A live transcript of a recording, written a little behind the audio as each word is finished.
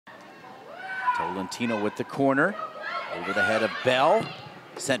Tolentino with the corner. Over the head of Bell.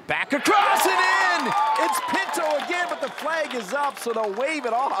 Sent back across and in! It's Pinto again, but the flag is up, so they'll wave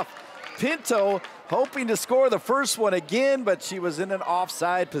it off. Pinto hoping to score the first one again, but she was in an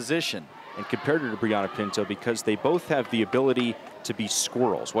offside position. And compared her to Brianna Pinto, because they both have the ability to be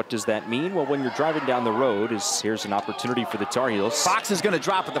squirrels. What does that mean? Well, when you're driving down the road, here's an opportunity for the Tar Heels. Fox is going to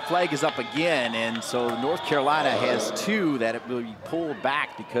drop it. The flag is up again, and so North Carolina has two that it will be pulled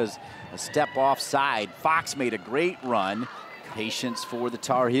back because a step offside. Fox made a great run. Patience for the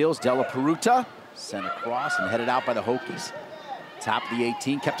Tar Heels. Della Peruta sent across and headed out by the Hokies. Top of the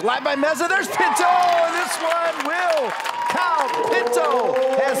 18, kept alive by Meza. There's Pinto, and this one will count. Pinto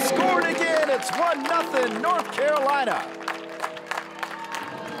has scored again. It's 1-0 North Carolina.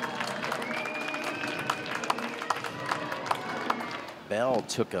 Bell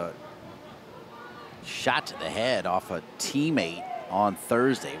took a shot to the head off a teammate on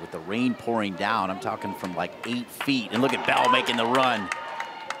Thursday with the rain pouring down. I'm talking from like 8 feet. And look at Bell making the run.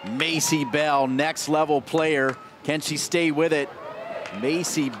 Macy Bell, next level player. Can she stay with it?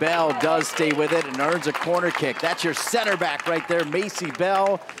 Macy Bell does stay with it and earns a corner kick. That's your center back right there, Macy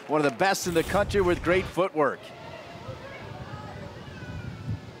Bell, one of the best in the country with great footwork.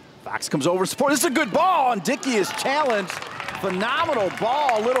 Fox comes over support. This is a good ball, and Dickey is challenged. Phenomenal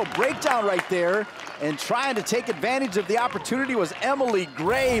ball, a little breakdown right there, and trying to take advantage of the opportunity was Emily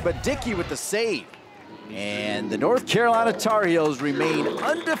Gray, but Dickey with the save. And the North Carolina Tar Heels remain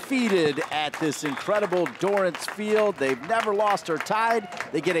undefeated at this incredible Dorrance Field. They've never lost or tied.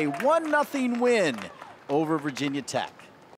 They get a 1-0 win over Virginia Tech.